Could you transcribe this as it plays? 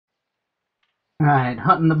Alright,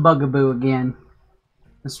 hunting the bugaboo again.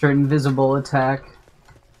 Mr. Invisible attack.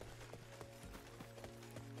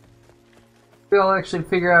 We'll actually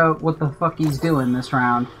figure out what the fuck he's doing this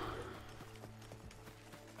round.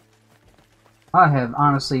 I have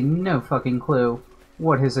honestly no fucking clue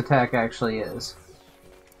what his attack actually is.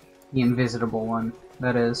 The invisible one,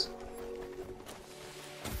 that is.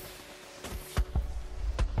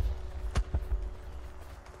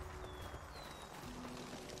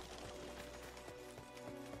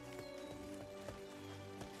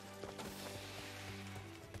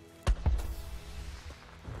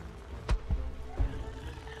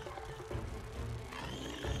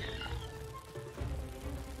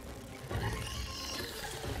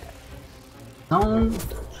 Zone.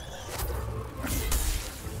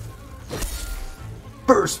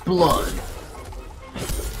 First blood.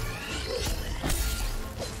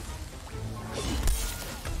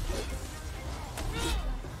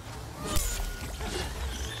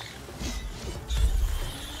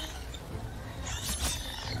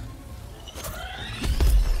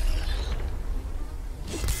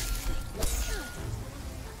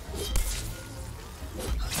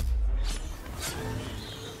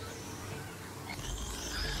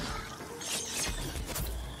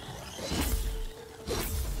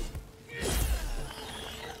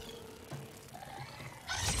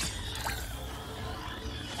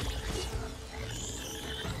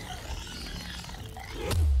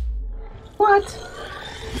 What?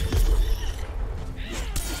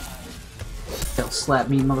 Don't slap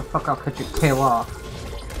me, motherfucker, I'll cut your tail off.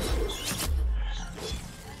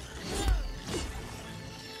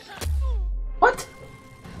 What?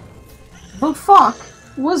 The fuck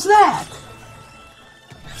was that?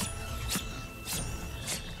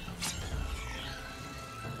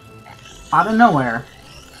 Out of nowhere.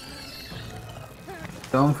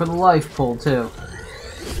 Going for the life pull, too.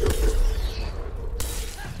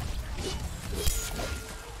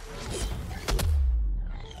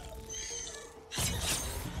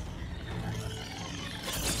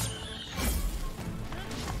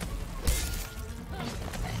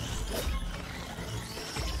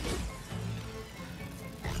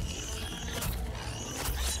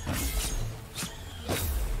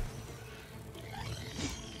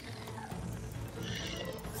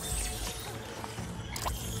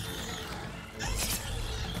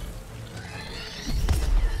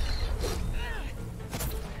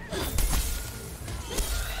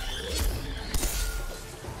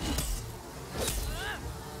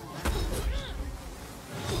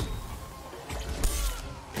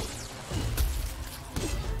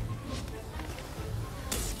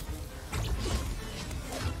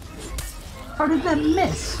 How did that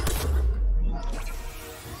miss?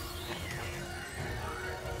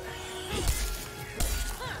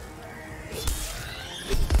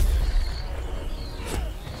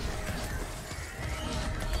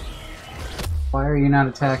 Why are you not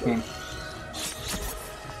attacking?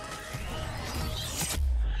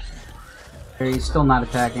 Are you still not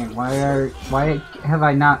attacking? Why have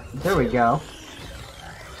I not? There we go.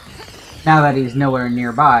 Now that he's nowhere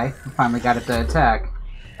nearby, I finally got it to attack.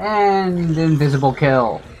 And invisible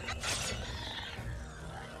kill.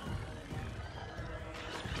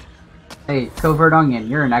 Hey, Covert Onion,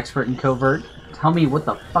 you're an expert in covert. Tell me what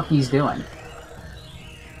the fuck he's doing.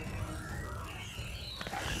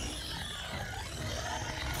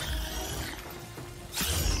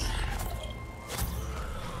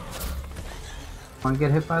 Wanna get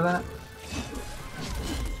hit by that?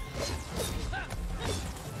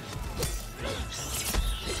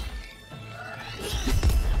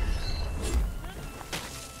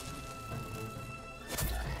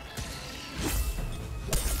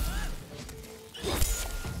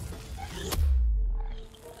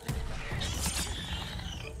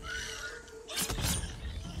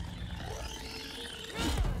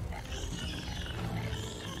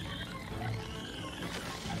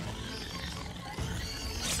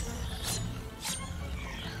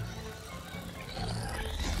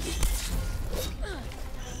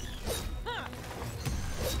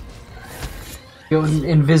 Go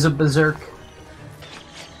invisible berserk.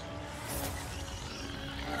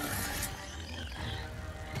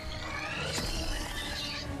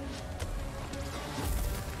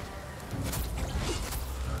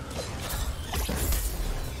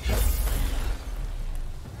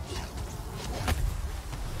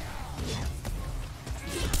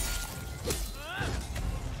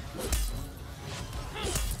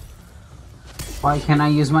 Why can't I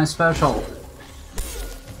use my special?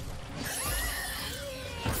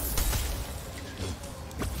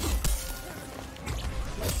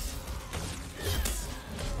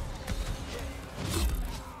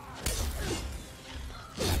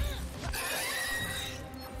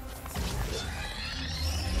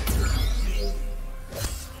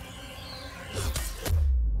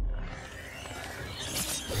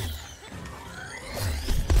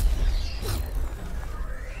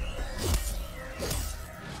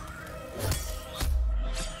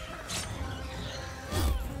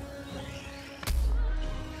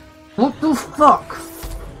 What the fuck?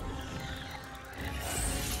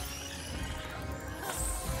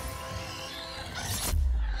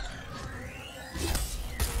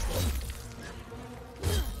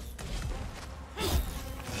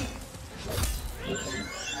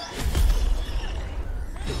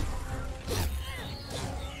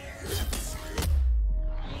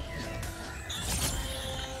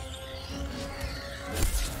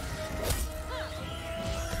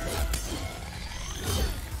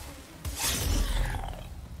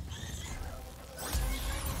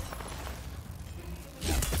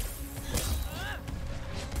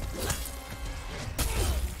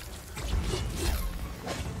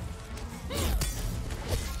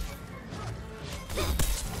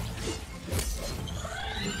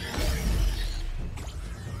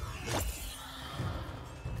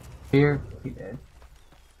 Here, he did.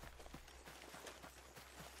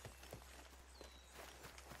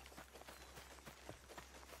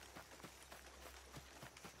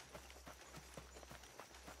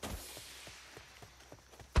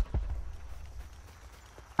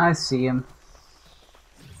 I see him.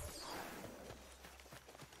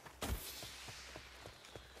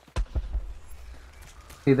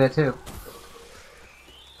 See that too.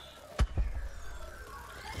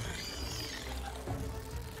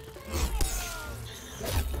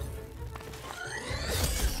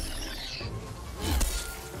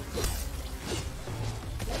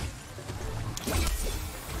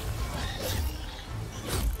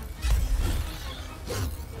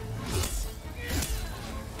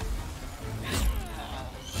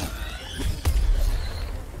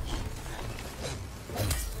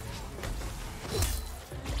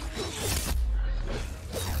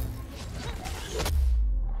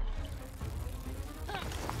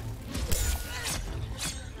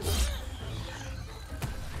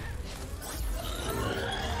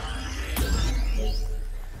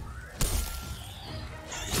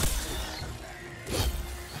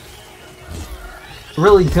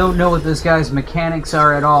 Really don't know what this guy's mechanics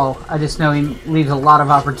are at all. I just know he leaves a lot of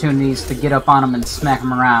opportunities to get up on him and smack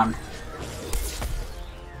him around.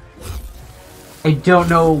 I don't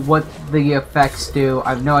know what the effects do.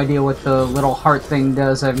 I have no idea what the little heart thing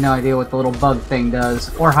does. I have no idea what the little bug thing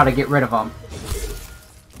does, or how to get rid of them.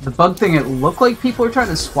 The bug thing, it looked like people were trying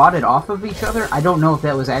to swat it off of each other. I don't know if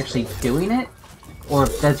that was actually doing it, or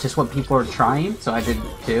if that's just what people are trying, so I did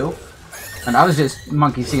it too. And I was just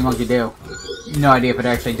monkey see, monkey do. No idea if it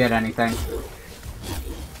actually did anything.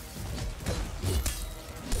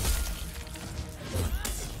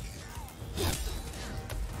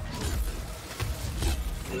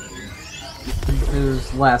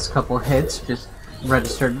 His last couple hits just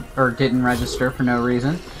registered, or didn't register for no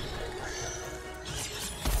reason.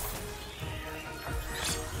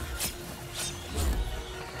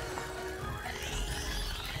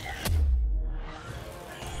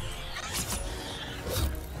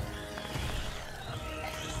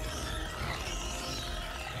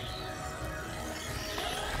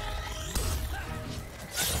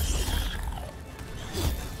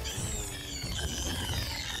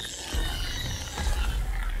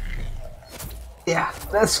 Yeah,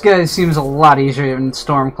 this guy seems a lot easier than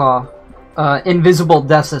Stormclaw. Invisible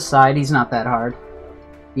Death aside, he's not that hard.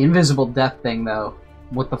 The Invisible Death thing, though,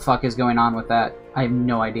 what the fuck is going on with that? I have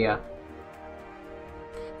no idea.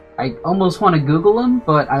 I almost want to Google him,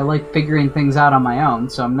 but I like figuring things out on my own,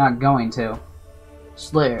 so I'm not going to.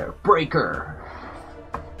 Slayer, Breaker.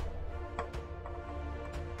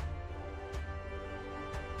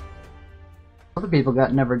 Other people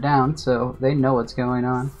got never down, so they know what's going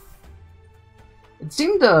on. It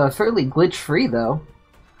seemed fairly glitch-free, though.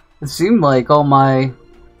 It seemed like all my...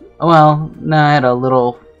 Well, nah, I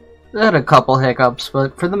had a couple hiccups,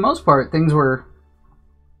 but for the most part, things were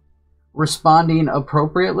responding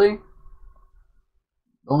appropriately.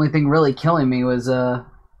 The only thing really killing me was a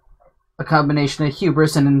combination of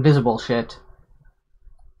hubris and invisible shit.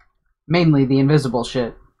 Mainly the invisible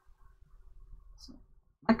shit.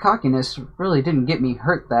 My cockiness really didn't get me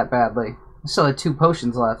hurt that badly. I still had 2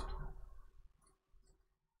 potions left.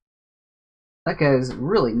 That guy's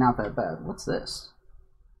really not that bad. What's this?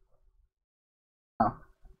 Oh.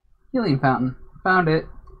 Healing fountain. Found it.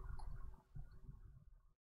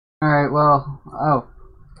 Alright, well... Oh.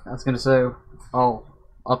 I was gonna say, I'll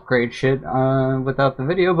upgrade shit without the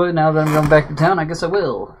video, but now that I'm going back to town, I guess I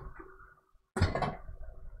will.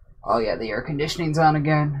 Oh yeah, the air conditioning's on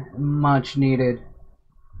again. Much needed.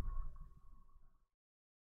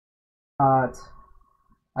 Hot.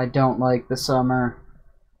 I don't like the summer.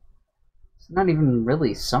 Not even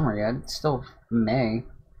really summer yet. It's still May,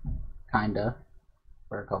 kinda,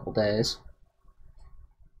 for a couple days.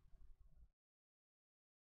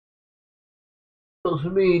 Supposed to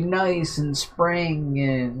be nice in spring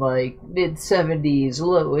and like mid 70s,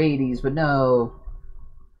 low 80s, but no.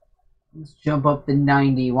 Let's jump up to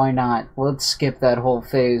 90, why not? Let's skip that whole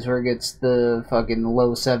phase where it gets the fucking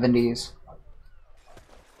low 70s.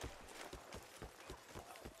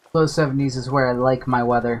 Low 70s is where I like my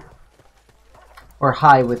weather. Or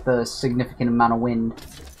high with a significant amount of wind.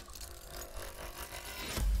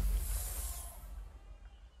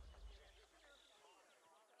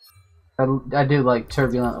 I do like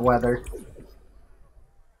turbulent weather.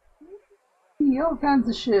 All kinds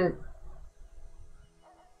of shit.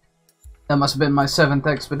 That must have been my 7th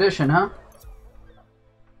expedition, huh?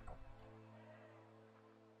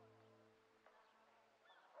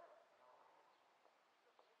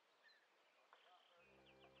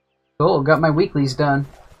 Cool, got my weeklies done.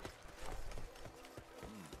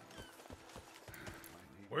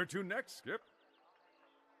 Where to next, Skip?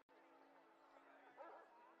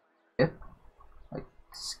 Skip? Like,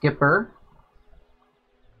 Skipper?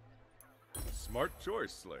 Smart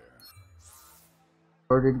choice, Slayer.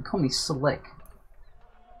 Or did he call me Slick?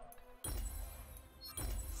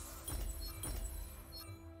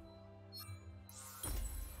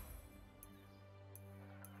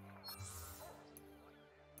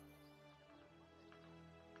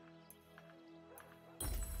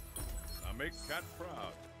 Now make Cat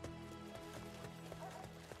proud.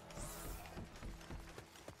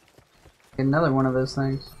 Another one of those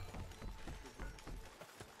things.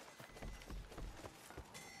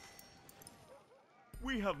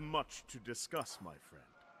 We have much to discuss, my friend.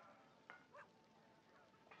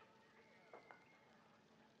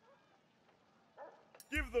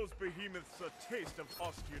 Give those behemoths a taste of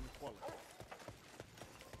Austrian quality.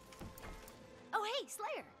 Oh, hey,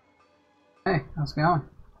 Slayer. Hey, how's it going?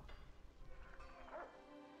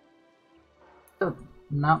 Still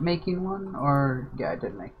not making one? Or, yeah, I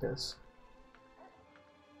did make this.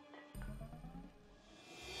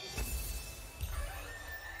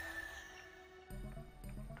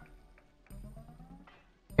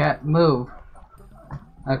 Cat, move.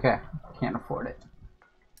 Okay, can't afford it.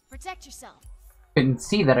 Protect yourself. Couldn't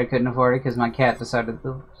see that I couldn't afford it because my cat decided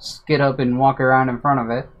to skid up and walk around in front of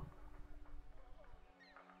it.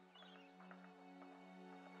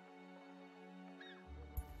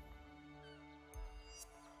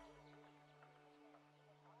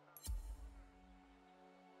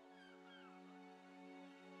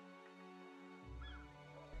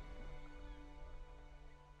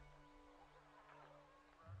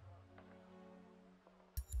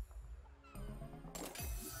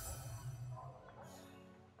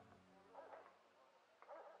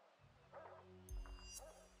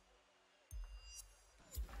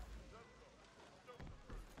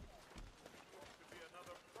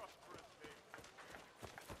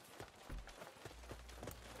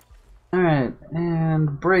 Alright,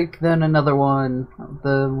 and break then another one.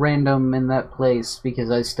 The random in that place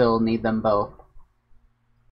because I still need them both.